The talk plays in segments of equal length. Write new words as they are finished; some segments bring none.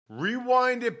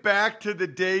Rewind it back to the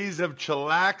days of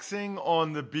chillaxing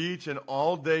on the beach and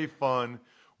all-day fun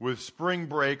with spring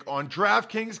break on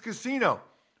DraftKings Casino.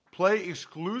 Play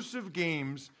exclusive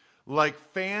games like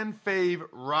Fan Fave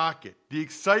Rocket. The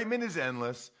excitement is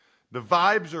endless, the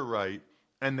vibes are right,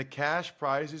 and the cash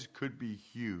prizes could be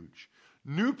huge.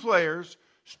 New players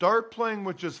start playing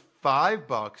with just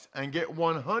 $5 and get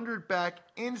 $100 back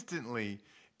instantly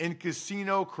in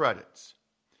casino credits.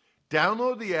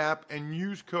 Download the app and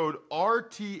use code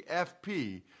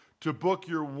RTFP to book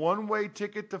your one-way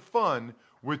ticket to fun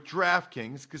with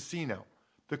DraftKings Casino.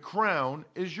 The crown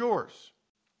is yours.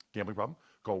 Gambling problem?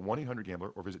 Call 1-800-GAMBLER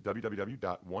or visit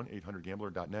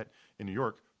www.1800gambler.net. In New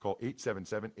York, call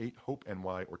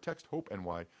 877-8-HOPE-NY or text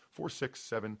HOPE-NY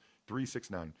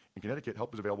 467-369. In Connecticut,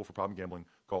 help is available for problem gambling.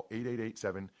 Call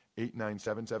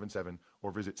 888-7-897-7777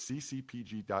 or visit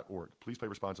ccpg.org. Please play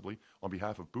responsibly. On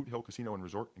behalf of Boot Hill Casino and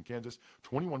Resort in Kansas,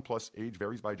 21 plus, age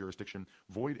varies by jurisdiction,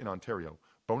 void in Ontario.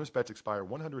 Bonus bets expire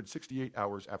 168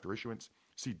 hours after issuance.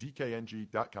 See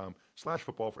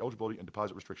dkng.com/football for eligibility and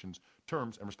deposit restrictions,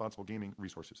 terms, and responsible gaming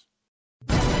resources.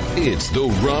 It's the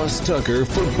Ross Tucker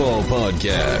Football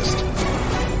Podcast.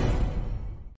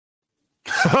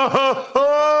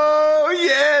 Oh,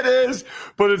 yeah, it is.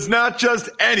 But it's not just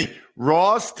any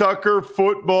Ross Tucker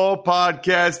Football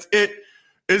Podcast. It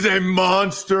is a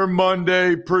Monster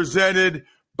Monday presented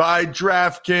by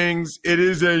DraftKings. It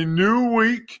is a new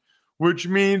week, which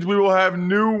means we will have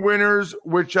new winners,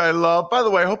 which I love. By the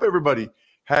way, I hope everybody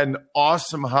had an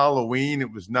awesome Halloween.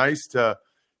 It was nice to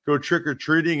go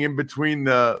trick-or-treating in between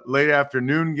the late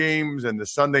afternoon games and the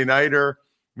Sunday nighter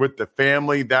with the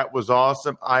family. That was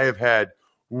awesome. I have had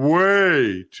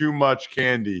way too much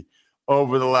candy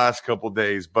over the last couple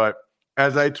days. But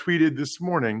as I tweeted this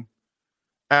morning,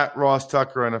 at Ross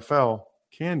Tucker NFL,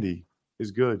 candy is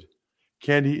good.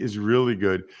 Candy is really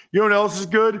good. You know what else is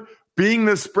good? Being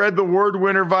the spread the word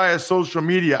winner via social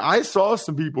media. I saw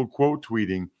some people quote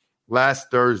tweeting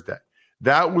last Thursday.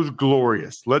 That was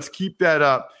glorious. Let's keep that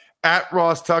up. At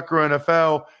Ross Tucker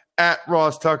NFL, at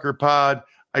Ross Tucker Pod.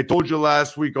 I told you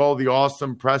last week all the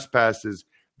awesome press passes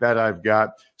that I've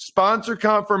got. Sponsor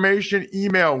confirmation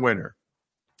email winner.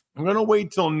 I'm going to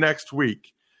wait till next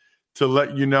week to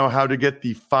let you know how to get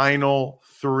the final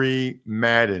 3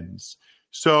 Maddens.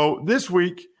 So this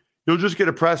week, you'll just get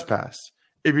a press pass.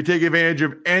 If you take advantage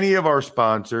of any of our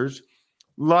sponsors,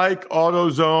 like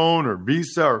AutoZone or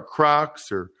Visa or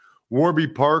Crocs or Warby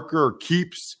Parker or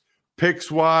Keeps,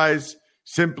 Pickswise,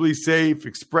 Simply Safe,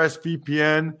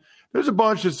 ExpressVPN, there's a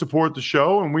bunch that support the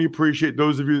show, and we appreciate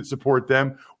those of you that support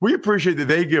them. We appreciate that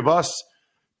they give us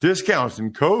discounts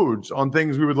and codes on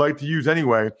things we would like to use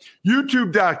anyway.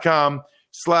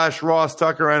 YouTube.com/Ross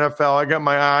Tucker NFL. I got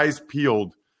my eyes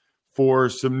peeled for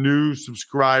some new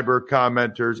subscriber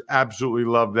commenters. Absolutely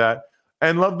love that.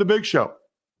 And love the big show.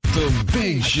 The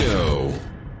Big Show.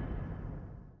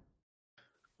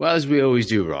 Well, as we always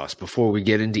do, Ross, before we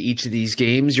get into each of these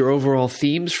games, your overall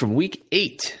themes from Week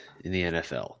 8 in the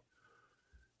NFL.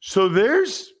 So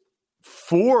there's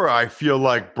 4, I feel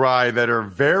like, Bri, that are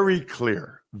very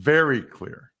clear. Very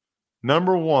clear.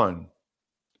 Number 1,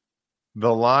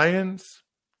 the Lions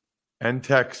and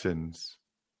Texans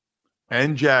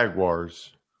and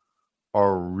Jaguars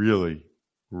are really,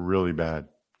 really bad.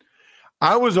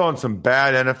 I was on some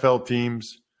bad NFL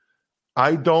teams.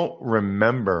 I don't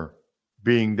remember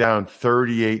being down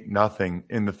 38-0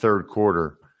 in the third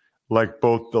quarter like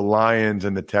both the Lions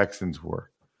and the Texans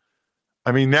were.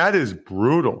 I mean, that is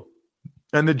brutal.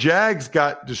 And the Jags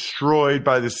got destroyed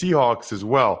by the Seahawks as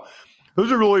well.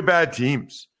 Those are really bad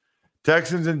teams.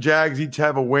 Texans and Jags each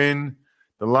have a win.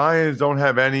 The Lions don't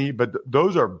have any, but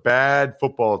those are bad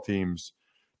football teams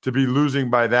to be losing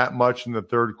by that much in the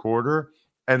third quarter.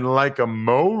 And like a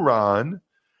moron,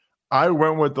 I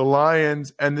went with the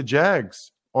Lions and the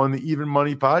Jags on the Even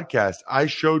Money podcast. I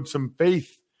showed some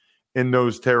faith in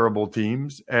those terrible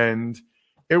teams, and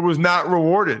it was not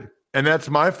rewarded. And that's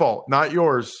my fault, not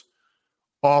yours.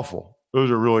 Awful. Those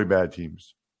are really bad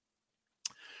teams.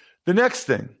 The next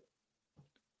thing,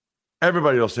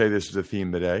 everybody will say this is a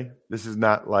theme today. This is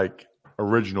not like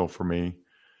original for me,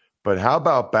 but how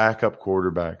about backup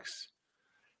quarterbacks?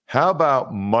 How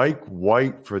about Mike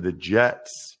White for the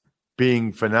Jets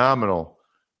being phenomenal?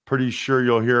 Pretty sure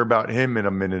you'll hear about him in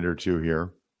a minute or two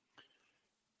here.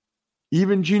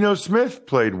 Even Geno Smith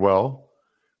played well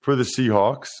for the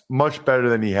Seahawks, much better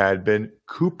than he had been.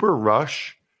 Cooper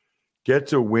Rush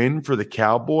gets a win for the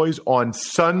Cowboys on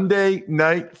Sunday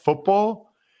Night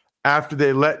Football after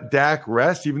they let Dak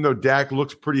rest, even though Dak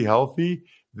looks pretty healthy.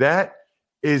 That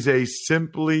is a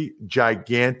simply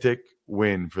gigantic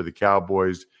win for the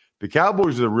Cowboys The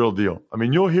Cowboys are the real deal. I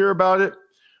mean, you'll hear about it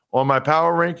on my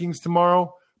power rankings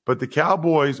tomorrow, but the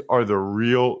Cowboys are the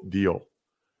real deal.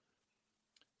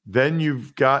 Then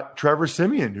you've got Trevor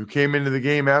Siemian, who came into the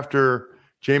game after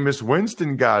Jameis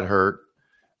Winston got hurt.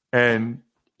 And,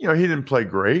 he didn't play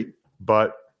great,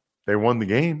 but they won the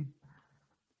game.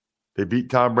 They beat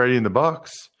Tom Brady and the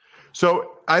Bucs.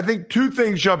 So I think two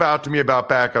things jump out to me about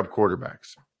backup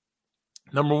quarterbacks.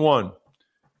 Number one,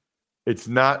 it's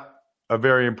not a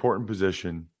very important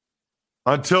position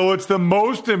until it's the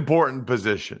most important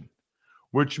position,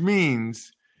 which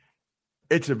means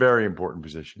it's a very important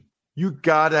position. You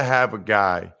got to have a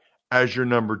guy as your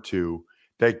number two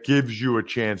that gives you a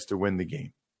chance to win the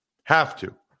game. Have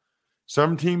to.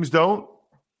 Some teams don't.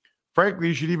 Frankly,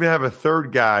 you should even have a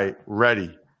third guy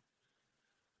ready.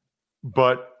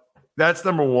 But that's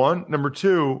number one. Number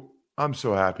two, I'm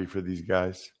so happy for these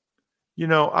guys.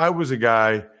 I was a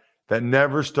guy that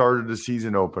never started a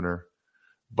season opener,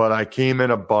 but I came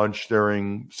in a bunch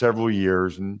during several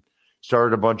years and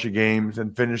started a bunch of games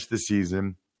and finished the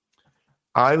season.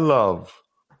 I love,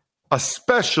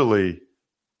 especially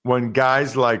when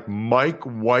guys like Mike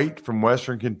White from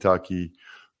Western Kentucky,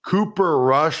 Cooper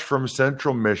Rush from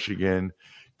Central Michigan,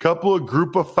 couple of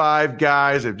group of five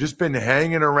guys have just been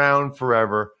hanging around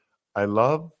forever. I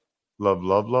love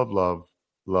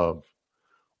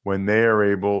when they are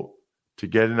able to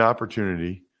get an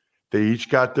opportunity. They each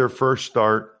got their first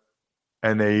start,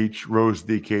 and they each rose to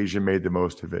the occasion, made the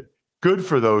most of it. Good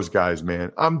for those guys,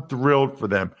 man. I'm thrilled for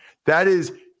them. That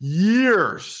is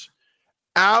years,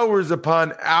 hours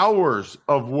upon hours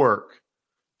of work.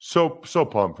 So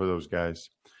pumped for those guys.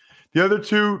 The other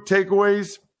two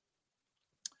takeaways,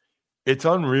 it's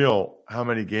unreal how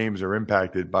many games are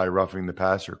impacted by roughing the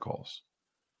passer calls.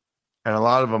 And a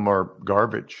lot of them are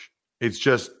garbage.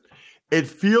 It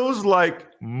feels like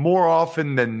more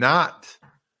often than not,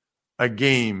 a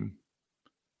game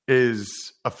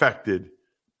is affected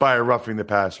by a roughing the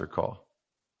passer call.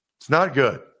 It's not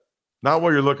good. Not what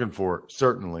you're looking for,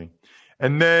 certainly.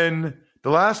 And then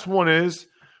the last one is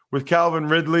with Calvin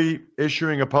Ridley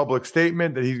issuing a public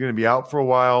statement that he's going to be out for a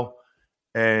while,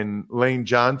 and Lane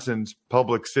Johnson's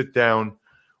public sit-down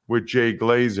with Jay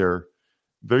Glazer.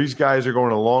 These guys are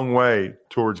going a long way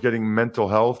towards getting mental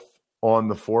health on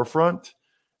the forefront.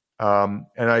 And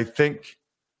I think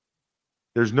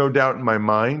there's no doubt in my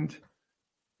mind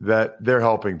that they're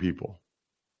helping people,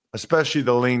 especially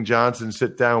the Lane Johnson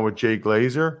sit-down with Jay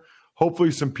Glazer.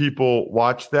 Hopefully some people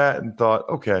watched that and thought,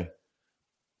 okay,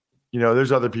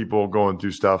 there's other people going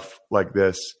through stuff like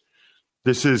this.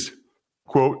 This is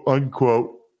quote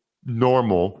unquote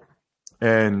normal.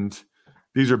 And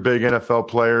these are big NFL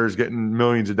players getting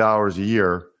millions of dollars a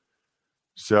year.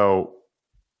 So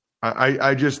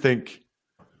I just think,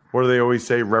 what do they always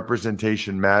say?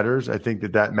 Representation matters. I think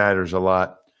that matters a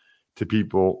lot to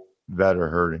people that are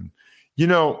hurting.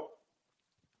 The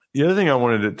other thing I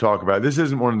wanted to talk about, this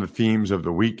isn't one of the themes of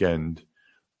the weekend,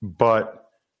 but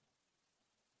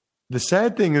the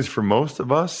sad thing is for most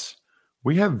of us,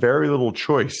 we have very little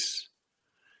choice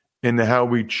in how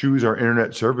we choose our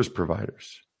internet service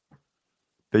providers.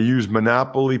 They use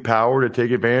monopoly power to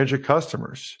take advantage of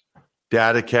customers.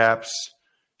 Data caps,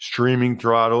 streaming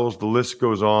throttles, the list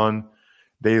goes on.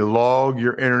 They log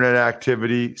your internet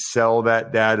activity, sell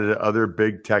that data to other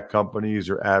big tech companies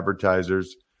or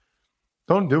advertisers.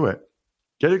 Don't do it.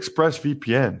 Get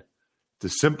ExpressVPN. It's a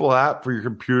simple app for your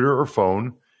computer or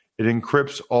phone. It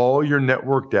encrypts all your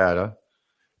network data,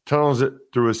 tunnels it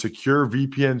through a secure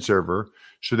VPN server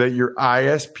so that your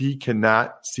ISP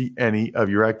cannot see any of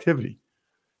your activity.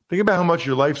 Think about how much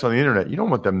your life's on the internet. You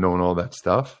don't want them knowing all that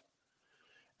stuff.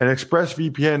 And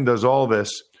ExpressVPN does all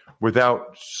this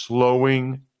without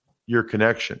slowing your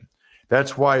connection.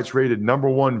 That's why it's rated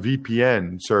 #1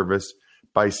 VPN service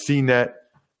by CNET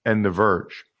and The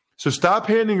Verge. So stop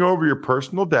handing over your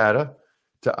personal data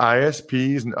to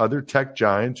ISPs and other tech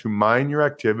giants who mine your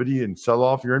activity and sell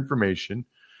off your information.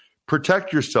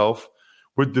 Protect yourself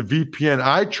with the VPN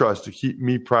I trust to keep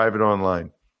me private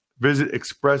online. Visit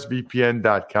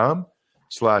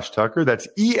expressvpn.com/Tucker. That's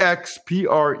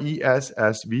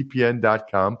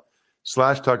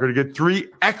expressvpn.com/Tucker to get 3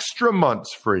 extra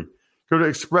months free. Go to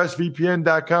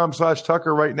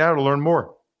expressvpn.com/Tucker right now to learn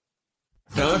more.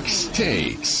 Tuck's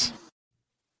Takes.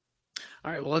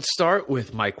 All right, well, let's start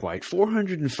with Mike White.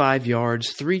 405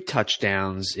 yards, 3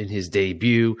 touchdowns in his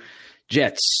debut.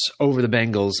 Jets over the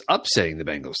Bengals, upsetting the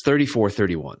Bengals,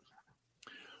 34-31.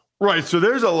 Right, so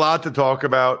there's a lot to talk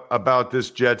about this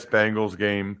Jets-Bengals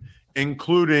game,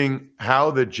 including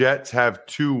how the Jets have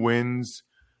 2 wins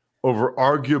over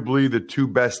arguably the 2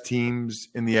 best teams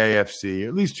in the AFC,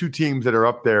 at least 2 teams that are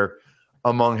up there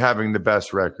among having the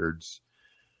best records.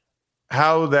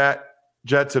 How that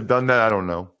Jets have done that, I don't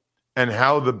know. And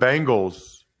how the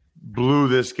Bengals blew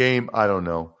this game, I don't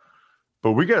know.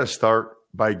 But we got to start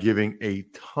by giving a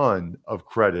ton of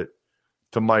credit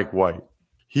to Mike White.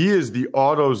 He is the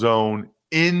AutoZone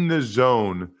in the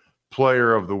zone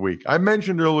player of the week. I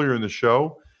mentioned earlier in the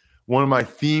show one of my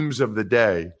themes of the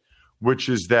day, which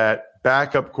is that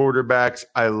backup quarterbacks,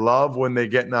 I love when they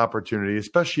get an opportunity,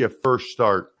 especially a first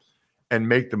start, and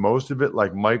make the most of it,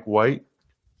 like Mike White.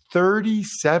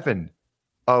 37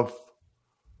 of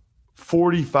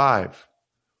 45,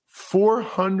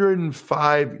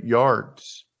 405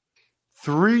 yards,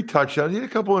 3 touchdowns. He had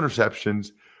a couple interceptions,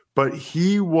 but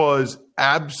he was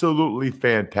absolutely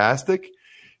fantastic.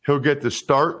 He'll get the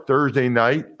start Thursday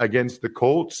night against the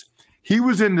Colts. He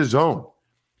was in the zone.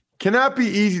 Cannot be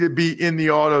easy to be in the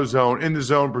AutoZone, in the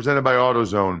zone presented by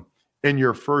AutoZone in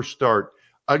your first start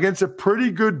against a pretty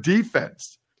good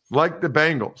defense like the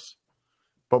Bengals.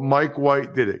 But Mike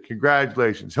White did it.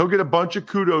 Congratulations. He'll get a bunch of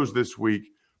kudos this week,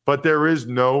 but there is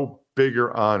no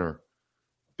bigger honor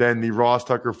than the Ross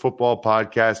Tucker Football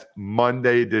Podcast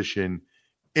Monday edition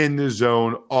in the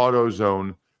zone,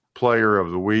 AutoZone player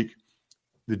of the week.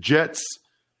 The Jets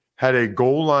had a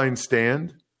goal line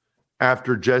stand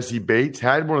after Jesse Bates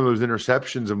had one of those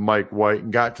interceptions of Mike White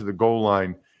and got to the goal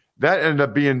line. That ended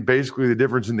up being basically the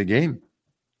difference in the game.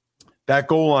 That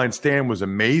goal line stand was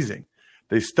amazing.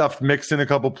 They stuffed Mixon a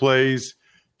couple plays.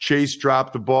 Chase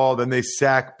dropped the ball. Then they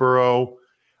sacked Burrow.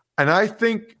 And I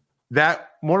think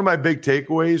that one of my big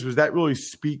takeaways was that really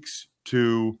speaks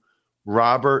to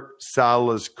Robert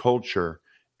Saleh's culture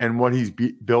and what he's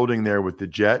building there with the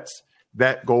Jets,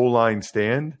 that goal line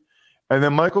stand. And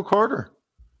then Michael Carter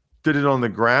did it on the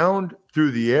ground,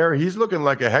 through the air. He's looking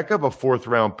like a heck of a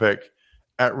 4th-round pick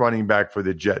at running back for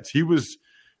the Jets. He was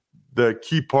the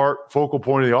key focal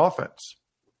point of the offense.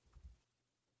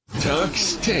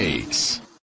 Tux Takes.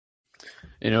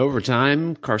 In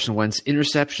overtime, Carson Wentz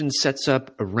interception sets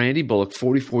up a Randy Bullock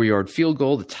 44-yard field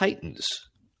goal. The Titans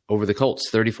over the Colts,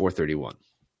 34-31.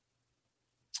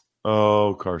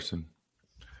 Oh, Carson.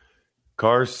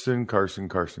 Carson.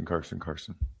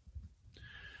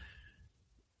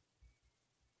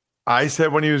 I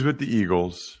said when he was with the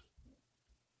Eagles,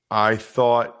 I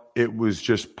thought it was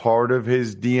just part of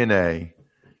his DNA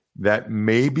that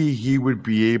maybe he would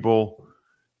be able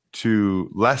to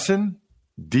lessen,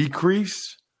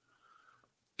 decrease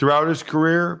throughout his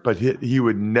career, but he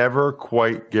would never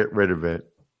quite get rid of it.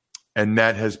 And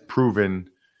that has proven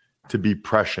to be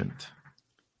prescient.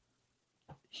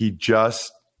 He's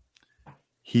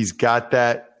got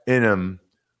that in him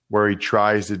where he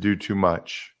tries to do too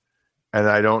much. And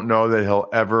I don't know that he'll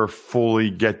ever fully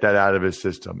get that out of his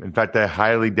system. In fact, I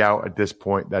highly doubt at this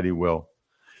point that he will.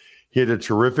 He had a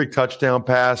terrific touchdown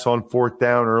pass on 4th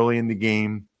down early in the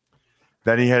game.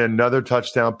 Then he had another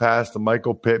touchdown pass to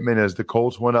Michael Pittman as the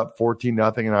Colts went up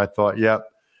 14-0. And I thought, I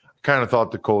kind of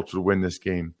thought the Colts would win this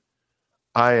game.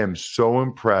 I am so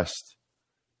impressed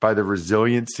by the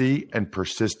resiliency and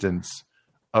persistence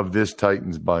of this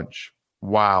Titans bunch.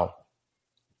 Wow.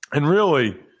 And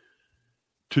really,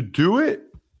 to do it,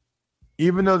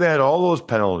 even though they had all those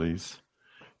penalties,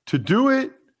 to do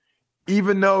it,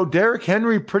 even though Derrick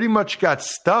Henry pretty much got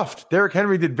stuffed. Derrick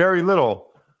Henry did very little.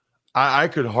 I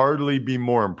could hardly be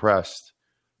more impressed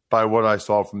by what I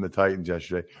saw from the Titans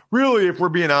yesterday. Really, if we're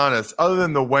being honest, other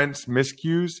than the Wentz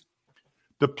miscues,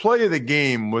 the play of the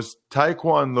game was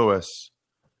Tyquan Lewis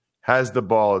has the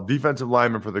ball, defensive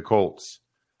lineman for the Colts.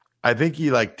 I think he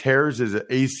tears his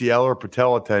ACL or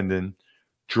patella tendon,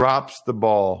 drops the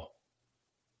ball,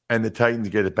 and the Titans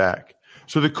get it back.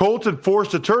 So the Colts had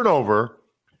forced a turnover,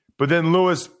 but then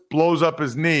Lewis blows up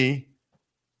his knee,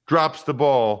 drops the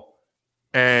ball,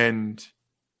 and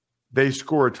they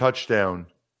score a touchdown.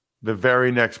 The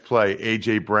very next play,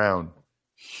 A.J. Brown.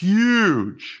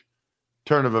 Huge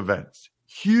turn of events.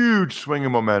 Huge swing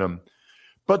of momentum.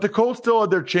 But the Colts still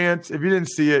had their chance. If you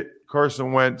didn't see it,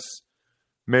 Carson Wentz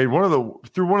made one of the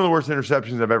worst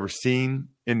interceptions I've ever seen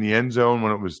in the end zone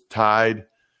when it was tied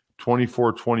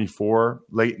 24-24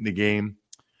 late in the game.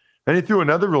 Then he threw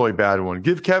another really bad one.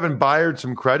 Give Kevin Byard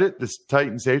some credit, this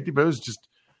Titan safety, but it was just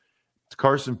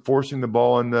Carson forcing the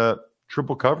ball in the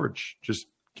triple coverage. Just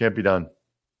can't be done.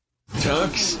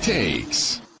 Tux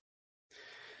Takes.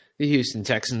 The Houston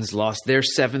Texans lost their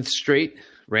 7th straight.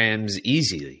 Rams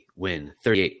easily win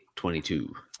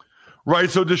 38-22. Right,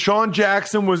 so Deshaun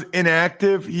Jackson was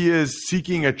inactive. He is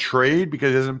seeking a trade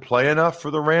because he doesn't play enough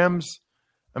for the Rams.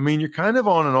 I mean, you're kind of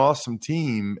on an awesome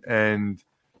team, and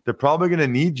they're probably going to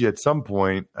need you at some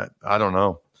point. I don't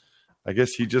know. I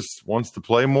guess he just wants to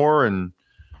play more and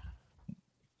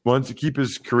wants to keep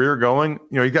his career going.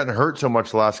 He's gotten hurt so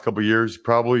much the last couple of years,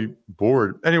 probably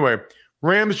bored. Anyway,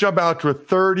 Rams jump out to a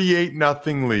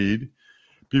 38-0 lead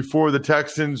before the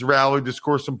Texans rallied to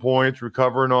score some points,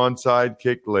 recover an onside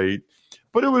kick late.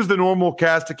 But it was the normal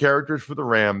cast of characters for the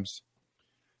Rams.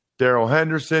 Darrell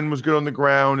Henderson was good on the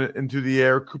ground and through the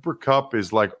air. Cooper Kupp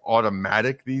is like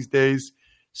automatic these days.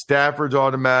 Stafford's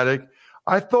automatic.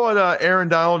 I thought Aaron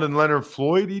Donald and Leonard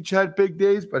Floyd each had big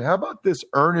days, but how about this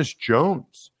Ernest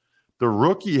Jones? The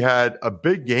rookie had a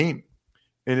big game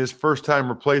in his first time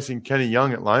replacing Kenny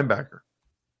Young at linebacker.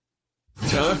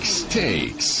 Tux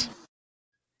Takes.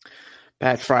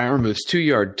 Pat Freiermuth's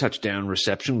 2-yard touchdown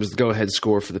reception was the go-ahead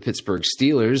score for the Pittsburgh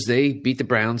Steelers. They beat the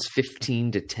Browns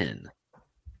 15-10.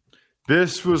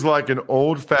 This was like an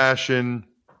old-fashioned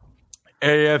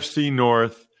AFC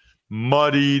North,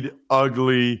 muddied,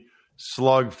 ugly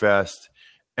slugfest,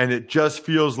 and it just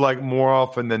feels like more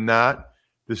often than not,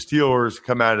 the Steelers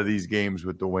come out of these games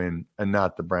with the win and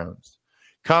not the Browns.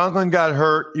 Conklin got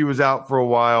hurt. He was out for a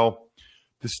while.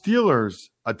 The Steelers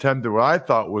attempted what I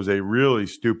thought was a really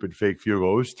stupid fake field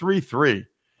goal. It was 3-3.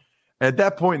 And at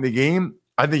that point in the game,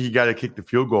 I think you got to kick the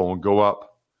field goal and go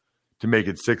up to make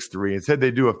it 6-3. Instead,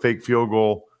 they do a fake field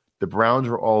goal. The Browns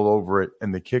were all over it,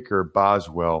 and the kicker,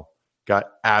 Boswell, got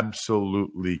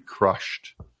absolutely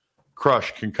crushed.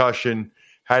 Concussion,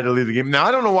 had to leave the game. Now,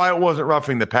 I don't know why it wasn't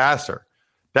roughing the passer.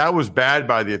 That was bad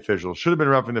by the officials. Should have been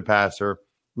roughing the passer.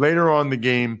 Later on in the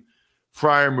game,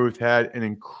 Freiermuth had an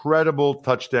incredible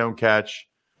touchdown catch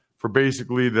for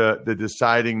basically the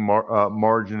deciding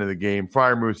margin of the game.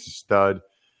 Freiermuth's a stud.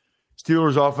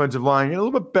 Steelers' offensive line a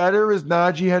little bit better as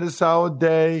Najee had a solid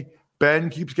day.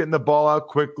 Ben keeps getting the ball out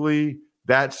quickly.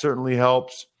 That certainly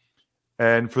helps.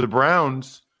 And for the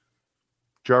Browns,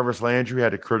 Jarvis Landry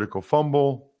had a critical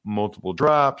fumble, multiple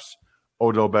drops.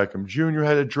 Odell Beckham Jr.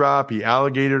 had a drop. He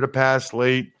alligated a pass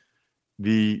late.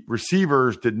 The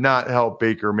receivers did not help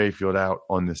Baker Mayfield out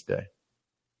on this day.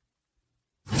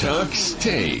 Tux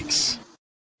Takes.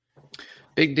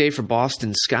 Big day for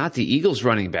Boston Scott, the Eagles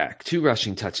running back. 2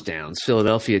 rushing touchdowns.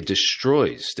 Philadelphia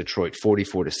destroys Detroit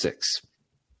 44-6.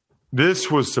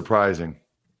 This was surprising.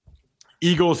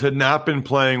 Eagles had not been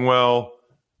playing well.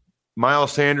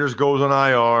 Miles Sanders goes on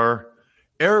IR.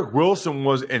 Eric Wilson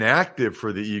was inactive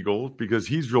for the Eagles because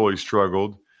he's really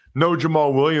struggled. No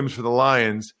Jamal Williams for the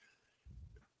Lions.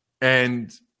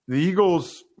 And the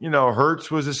Eagles,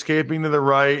 Hurts was escaping to the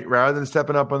right rather than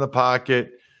stepping up in the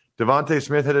pocket. Devontae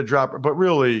Smith had a drop. But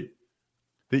really,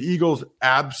 the Eagles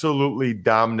absolutely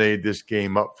dominated this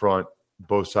game up front,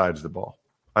 both sides of the ball.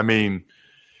 I mean,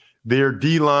 their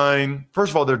D-line,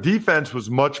 first of all, their defense was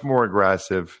much more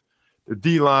aggressive. The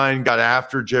D-line got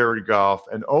after Jared Goff.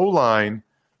 And O-line,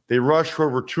 they rushed for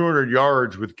over 200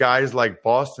 yards with guys like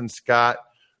Boston Scott,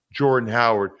 Jordan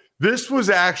Howard. This was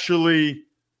actually,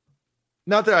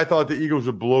 not that I thought the Eagles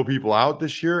would blow people out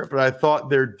this year, but I thought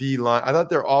their D-line, I thought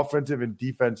their offensive and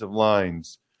defensive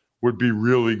lines would be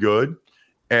really good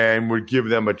and would give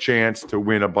them a chance to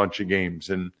win a bunch of games.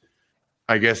 And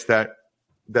I guess that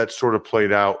sort of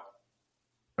played out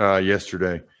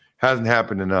yesterday. Hasn't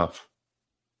happened enough.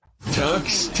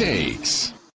 Tux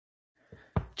Takes.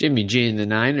 Jimmy G and the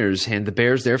Niners hand the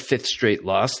Bears their 5th straight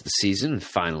loss of the season,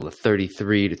 final of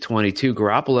 33-22.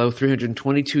 Garoppolo,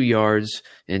 322 yards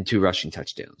and 2 rushing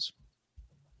touchdowns.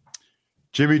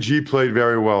 Jimmy G played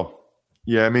very well.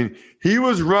 Yeah, I mean, he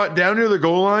was down near the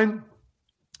goal line.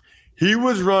 He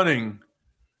was running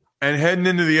and heading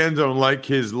into the end zone like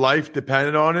his life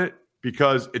depended on it,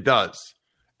 because it does.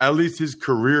 At least his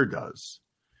career does.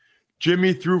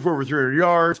 Jimmy threw for over 300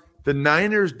 yards. The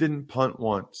Niners didn't punt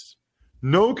once.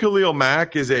 No Khalil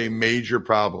Mack is a major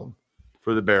problem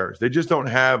for the Bears. They just don't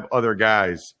have other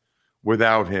guys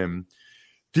without him.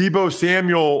 Deebo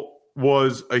Samuel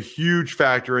was a huge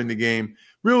factor in the game.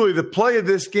 Really, the play of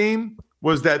this game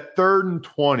was that 3rd and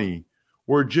 20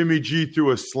 where Jimmy G threw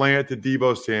a slant to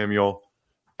Deebo Samuel,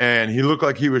 and he looked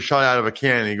like he was shot out of a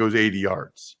cannon. He goes 80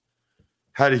 yards.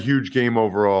 Had a huge game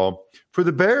overall. For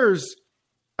the Bears,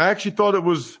 I actually thought it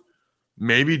was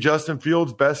maybe Justin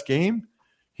Fields' best game.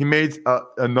 He made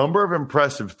a number of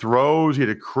impressive throws. He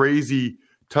had a crazy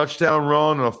touchdown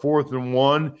run on a 4th and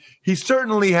 1. He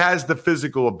certainly has the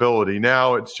physical ability.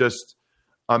 Now it's just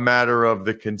a matter of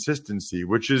the consistency,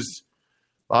 which is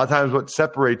a lot of times what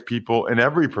separates people in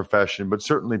every profession, but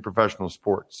certainly professional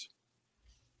sports.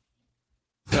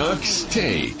 Tux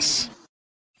Takes.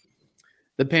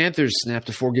 The Panthers snapped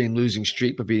a 4-game losing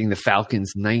streak by beating the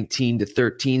Falcons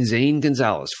 19-13. Zane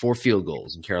Gonzalez, 4 field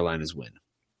goals in Carolina's win.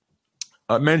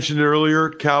 I mentioned earlier,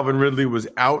 Calvin Ridley was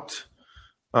out,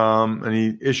 and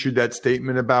he issued that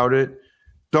statement about it.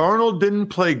 Darnold didn't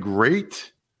play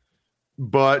great,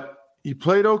 but he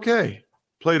played okay.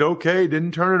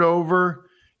 Didn't turn it over.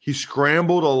 He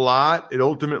scrambled a lot. It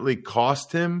ultimately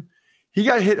cost him. He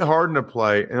got hit hard in the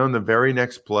play, and on the very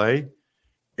next play,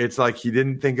 it's like he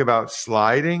didn't think about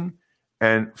sliding.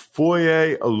 And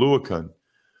Foye Oluokun,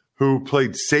 who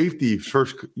played safety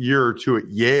first year or two at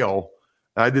Yale,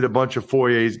 I did a bunch of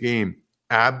Foye's game,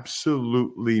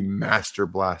 absolutely master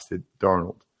blasted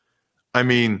Darnold. I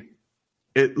mean,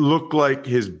 it looked like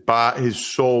his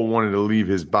soul wanted to leave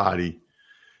his body.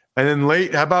 And then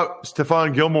late, how about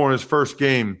Stephon Gilmore in his first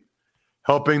game,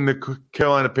 helping the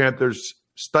Carolina Panthers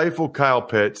stifle Kyle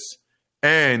Pitts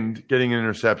and getting an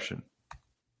interception?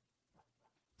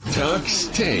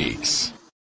 Tux Takes.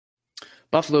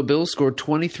 Buffalo Bills scored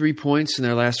 23 points in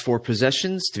their last 4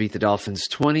 possessions to beat the Dolphins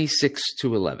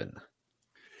 26-11.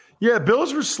 Yeah,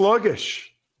 Bills were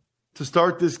sluggish to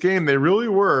start this game. They really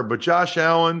were, but Josh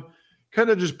Allen kind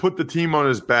of just put the team on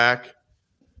his back,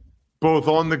 both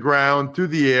on the ground, through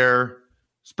the air,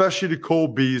 especially to Cole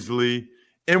Beasley.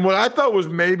 And what I thought was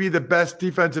maybe the best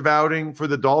defensive outing for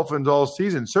the Dolphins all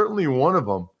season, certainly one of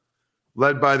them,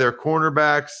 led by their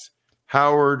cornerbacks,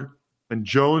 Howard and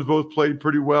Jones both played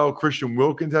pretty well. Christian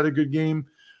Wilkins had a good game.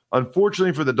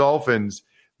 Unfortunately for the Dolphins,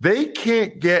 they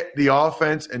can't get the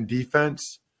offense and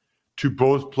defense to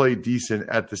both play decent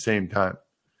at the same time.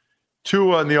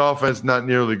 Tua on the offense, not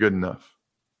nearly good enough.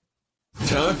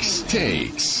 Tux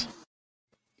Takes.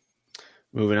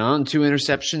 Moving on, 2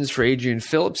 interceptions for Adrian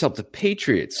Phillips helped the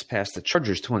Patriots pass the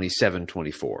Chargers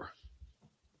 27-24.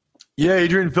 Yeah,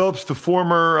 Adrian Phillips, the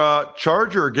former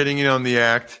Charger, getting in on the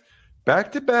act.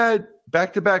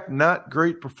 Back-to-back not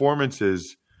great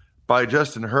performances by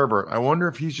Justin Herbert. I wonder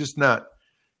if he's just not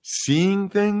seeing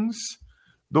things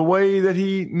the way that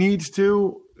he needs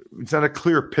to. It's not a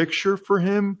clear picture for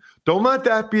him. Don't let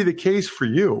that be the case for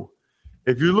you.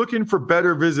 If you're looking for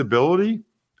better visibility,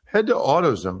 head to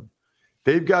AutoZone.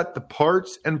 They've got the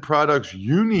parts and products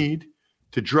you need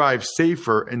to drive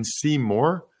safer and see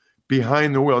more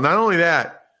behind the wheel. Not only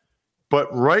that,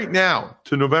 but right now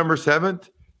to November 7th,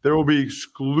 there will be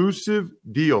exclusive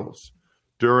deals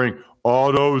during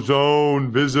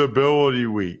AutoZone Visibility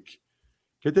Week.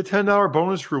 Get the $10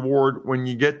 bonus reward when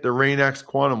you get the Rain-X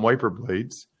Quantum Wiper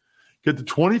Blades. Get the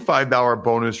 $25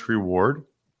 bonus reward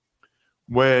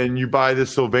when you buy the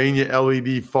Sylvania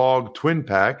LED Fog Twin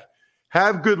Pack.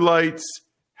 Have good lights,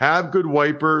 have good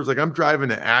wipers. Like I'm driving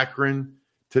to Akron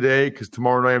today because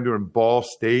tomorrow night I'm doing Ball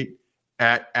State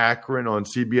at Akron on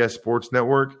CBS Sports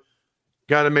Network.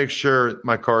 Got to make sure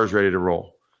my car is ready to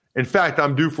roll. In fact,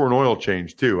 I'm due for an oil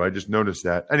change too. I just noticed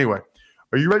that. Anyway,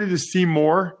 are you ready to see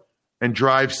more and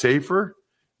drive safer?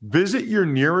 Visit your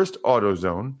nearest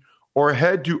AutoZone or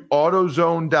head to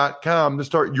AutoZone.com to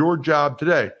start your job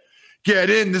today. Get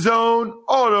in the zone,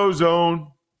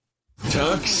 AutoZone.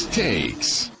 Tux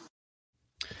Takes.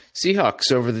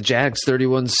 Seahawks over the Jags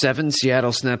 31-7.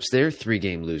 Seattle snaps their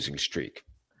 3-game losing streak.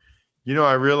 You know,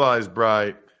 I realized,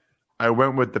 Bri, I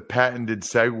went with the patented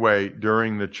segue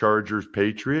during the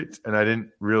Chargers-Patriots, and I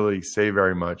didn't really say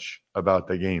very much about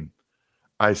the game.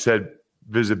 I said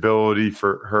visibility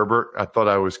for Herbert. I thought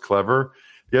I was clever.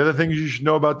 The other things you should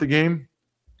know about the game,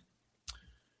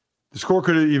 the score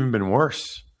could have even been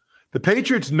worse. The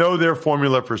Patriots know their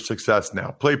formula for success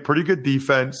now. Play pretty good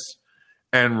defense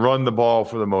and run the ball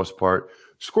for the most part.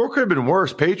 Score could have been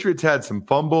worse. Patriots had some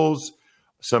fumbles,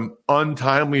 some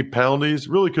untimely penalties.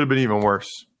 Really could have been even worse.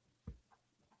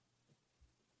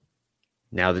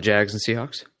 Now the Jags and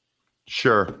Seahawks?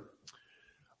 Sure.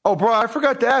 Oh, bro, I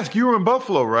forgot to ask. You were in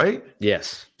Buffalo, right?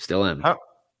 Yes, still am.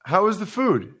 How was the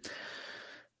food?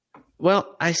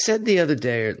 Well, I said the other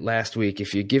day or last week,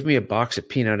 if you give me a box of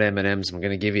peanut M&Ms, I'm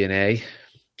going to give you an A.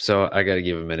 So I got to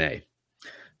give them an A.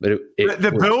 But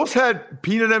the Bills had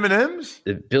peanut M&Ms?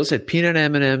 The Bills had peanut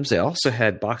M&Ms. They also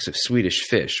had a box of Swedish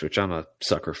fish, which I'm a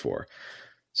sucker for.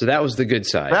 So that was the good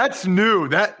side. That's new.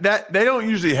 That they don't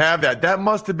usually have that. That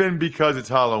must have been because it's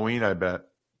Halloween, I bet.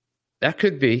 That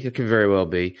could be. It could very well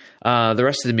be. The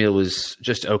rest of the meal was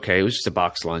just okay. It was just a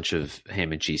box lunch of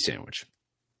ham and cheese sandwich.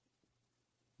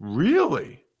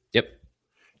 Really? Yep.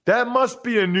 That must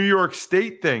be a New York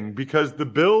State thing because the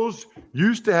Bills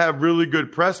used to have really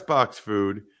good press box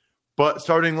food, but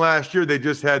starting last year, they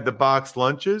just had the box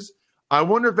lunches. I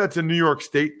wonder if that's a New York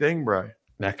State thing, Bri.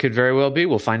 That could very well be.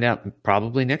 We'll find out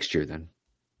probably next year then.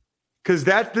 Because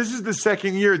this is the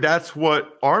second year. That's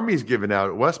what Army's giving out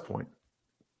at West Point,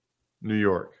 New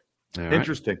York. Right.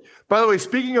 Interesting. By the way,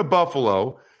 speaking of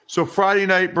Buffalo, so Friday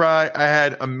night, Bri, I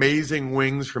had amazing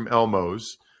wings from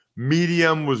Elmo's.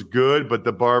 Medium was good, but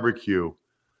the barbecue.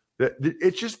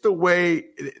 It's just the way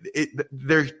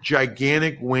they're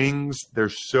gigantic wings. They're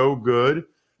so good.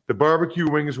 The barbecue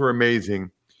wings were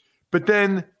amazing. But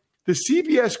then the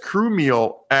CBS crew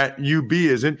meal at UB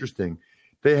is interesting.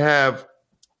 They have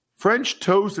French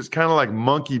toast that's kind of like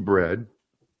monkey bread,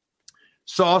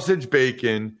 sausage,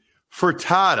 bacon,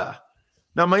 frittata.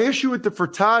 Now, my issue with the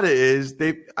frittata is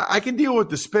I can deal with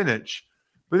the spinach,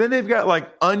 but then they've got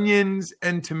like onions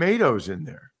and tomatoes in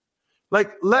there.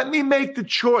 Like, let me make the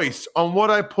choice on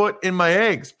what I put in my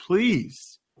eggs,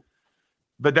 please.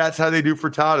 But that's how they do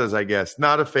frittatas, I guess.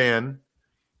 Not a fan.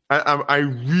 I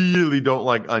really don't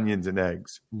like onions and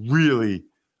eggs. Really.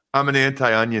 I'm an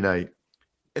anti-onionite.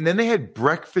 And then they had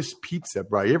breakfast pizza,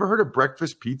 bro. You ever heard of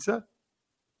breakfast pizza?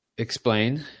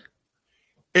 Explain.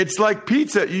 It's like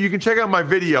pizza. You can check out my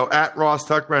video at Ross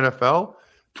Tucker NFL,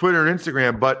 Twitter and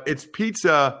Instagram, but it's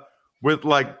pizza with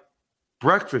like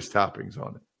breakfast toppings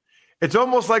on it. It's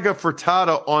almost like a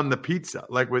frittata on the pizza,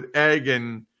 like with egg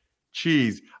and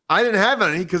cheese. I didn't have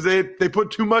any because they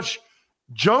put too much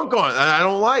junk on it, and I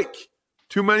don't like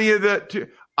too many of the.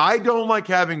 I don't like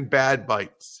having bad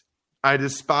bites. I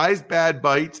despise bad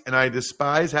bites, and I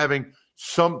despise having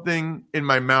something in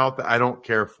my mouth that I don't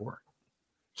care for.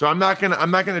 So I'm not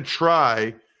gonna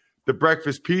try the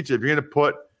breakfast pizza if you're gonna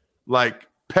put like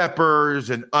peppers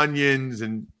and onions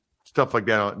and stuff like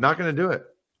that on it. Not gonna do it.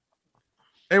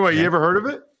 Anyway, You ever heard of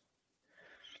it?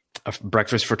 A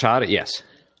breakfast frittata? Yes.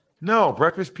 No,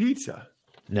 breakfast pizza.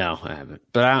 No, I haven't.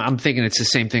 But I'm thinking it's the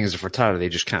same thing as a frittata. They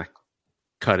just kind of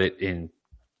cut it in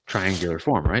triangular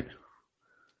form, right?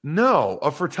 No,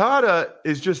 a frittata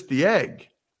is just the egg.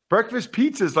 Breakfast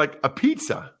pizza is like a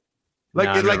pizza.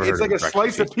 It's like a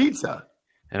slice of pizza.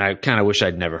 And I kind of wish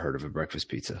I'd never heard of a breakfast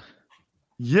pizza.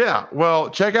 Yeah, well,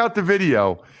 check out the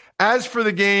video. As for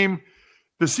the game,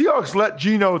 the Seahawks let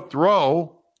Geno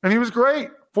throw, and he was great.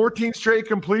 14 straight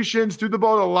completions, threw the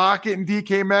ball to Lockett and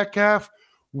DK Metcalf.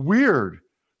 Weird.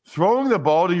 Throwing the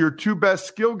ball to your two best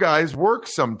skill guys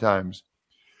works sometimes.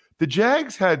 The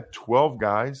Jags had 12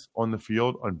 guys on the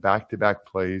field on back-to-back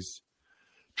plays.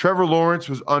 Trevor Lawrence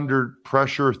was under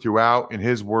pressure throughout in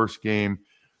his worst game.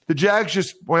 The Jags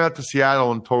just went out to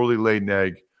Seattle and totally laid an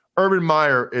egg. Urban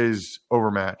Meyer is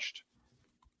overmatched.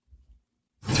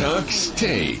 Tux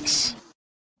Takes.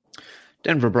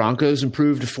 Denver Broncos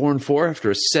improved to 4-4 after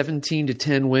a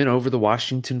 17-10 win over the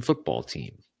Washington football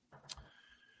team.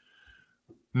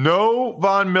 No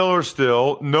Von Miller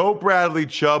still, no Bradley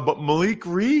Chubb, but Malik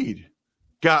Reed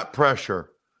got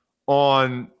pressure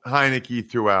on Heineke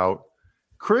throughout.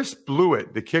 Chris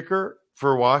Blewett, the kicker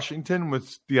for Washington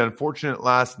with the unfortunate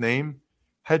last name,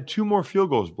 had 2 more field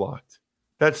goals blocked.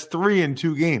 That's 3 in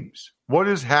 2 games. What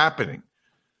is happening?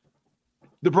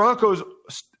 The Broncos,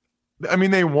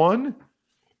 they won,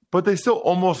 but they still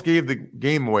almost gave the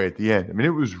game away at the end. I mean,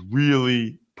 it was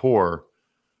really poor.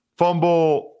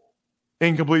 Fumble,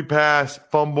 incomplete pass,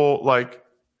 fumble. Like,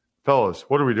 fellas,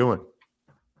 what are we doing?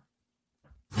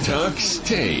 Tux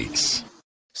Takes.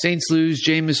 Saints lose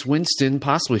Jameis Winston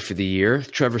possibly for the year.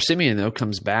 Trevor Siemian, though,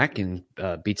 comes back and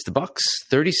beats the Bucs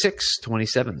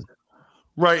 36-27.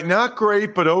 Right, not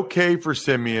great, but okay for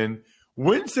Siemian.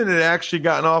 Winston had actually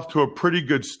gotten off to a pretty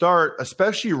good start,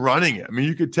 especially running it. I mean,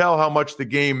 you could tell how much the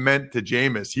game meant to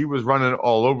Jameis. He was running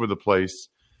all over the place.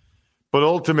 But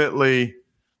ultimately,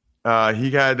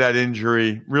 he had that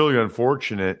injury. Really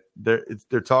unfortunate.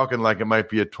 They're talking like it might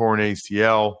be a torn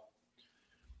ACL.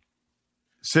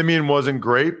 Siemian wasn't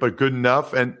great, but good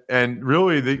enough. And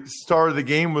really, the star of the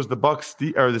game was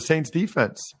the Saints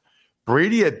defense.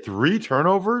 Brady had 3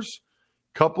 turnovers,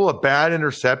 couple of bad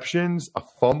interceptions, a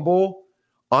fumble.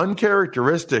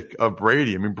 Uncharacteristic of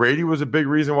Brady. I mean, Brady was a big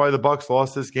reason why the Bucs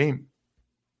lost this game.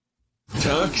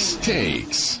 Tux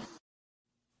Takes.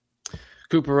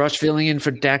 Cooper Rush filling in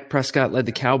for Dak Prescott led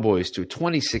the Cowboys to a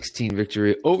 2016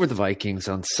 victory over the Vikings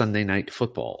on Sunday Night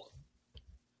Football.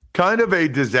 Kind of a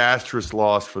disastrous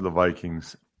loss for the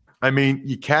Vikings. I mean,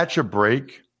 you catch a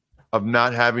break of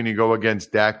not having to go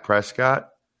against Dak Prescott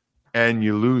and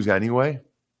you lose anyway.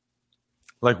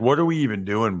 Like, what are we even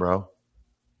doing, bro?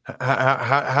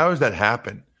 How does that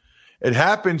happen? It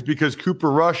happens because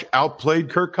Cooper Rush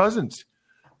outplayed Kirk Cousins.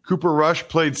 Cooper Rush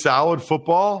played solid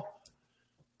football.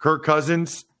 Kirk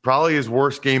Cousins, probably his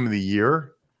worst game of the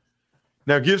year.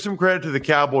 Now, give some credit to the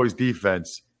Cowboys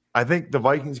defense. I think the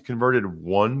Vikings converted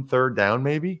 1 third down,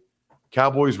 maybe.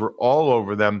 Cowboys were all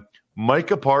over them.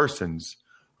 Micah Parsons,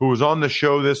 who was on the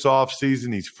show this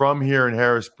offseason, he's from here in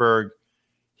Harrisburg.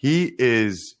 He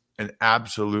is an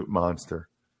absolute monster.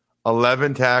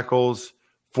 11 tackles,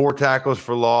 4 tackles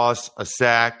for loss, a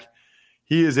sack.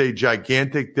 He is a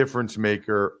gigantic difference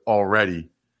maker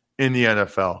already in the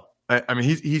NFL. I mean,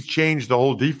 he's changed the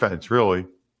whole defense, really.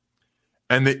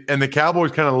 And the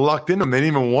Cowboys kind of lucked in them. They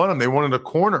didn't even want them. They wanted a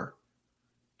corner.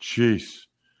 Jeez.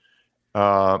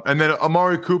 And then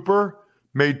Amari Cooper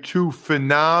made 2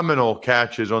 phenomenal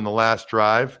catches on the last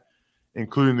drive,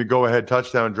 including the go-ahead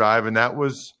touchdown drive, and that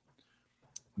was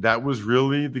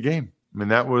really the game. I mean,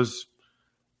 that was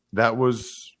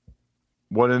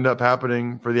what ended up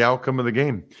happening for the outcome of the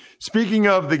game. Speaking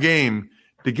of the game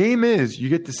is you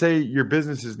get to say your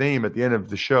business's name at the end of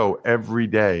the show every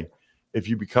day if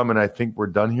you become an I Think We're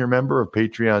Done Here member of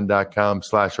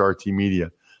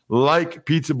patreon.com/RTmedia. Like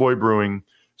Pizza Boy Brewing,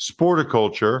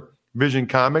 Sporticulture, Vision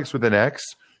Comics with an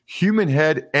X,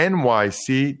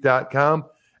 HumanHeadNYC.com,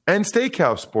 and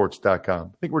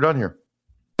SteakhouseSports.com. I think we're done here.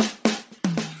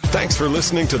 Thanks for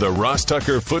listening to the Ross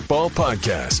Tucker Football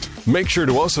Podcast. Make sure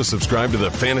to also subscribe to the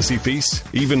Fantasy Feast,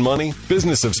 Even Money,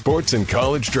 Business of Sports, and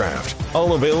College Draft.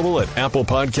 All available at Apple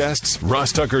Podcasts,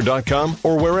 RossTucker.com,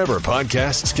 or wherever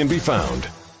podcasts can be found.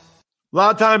 A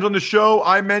lot of times on the show,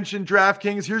 I mentioned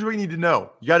DraftKings. Here's what you need to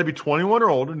know. You got to be 21 or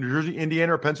older, New Jersey,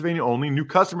 Indiana, or Pennsylvania only. New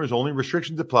customers only.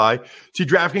 Restrictions apply. See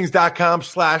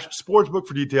DraftKings.com/sportsbook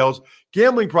for details.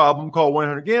 Gambling problem, call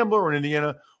 1-800-GAMBLER, or in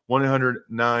Indiana,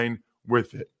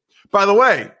 1-800-9-WITH-IT. By the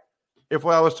way, if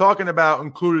what I was talking about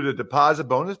included a deposit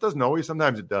bonus, doesn't always,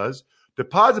 sometimes it does.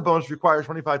 Deposit bonus requires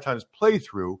 25 times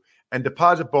playthrough, and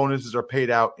deposit bonuses are paid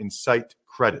out in site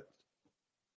credit.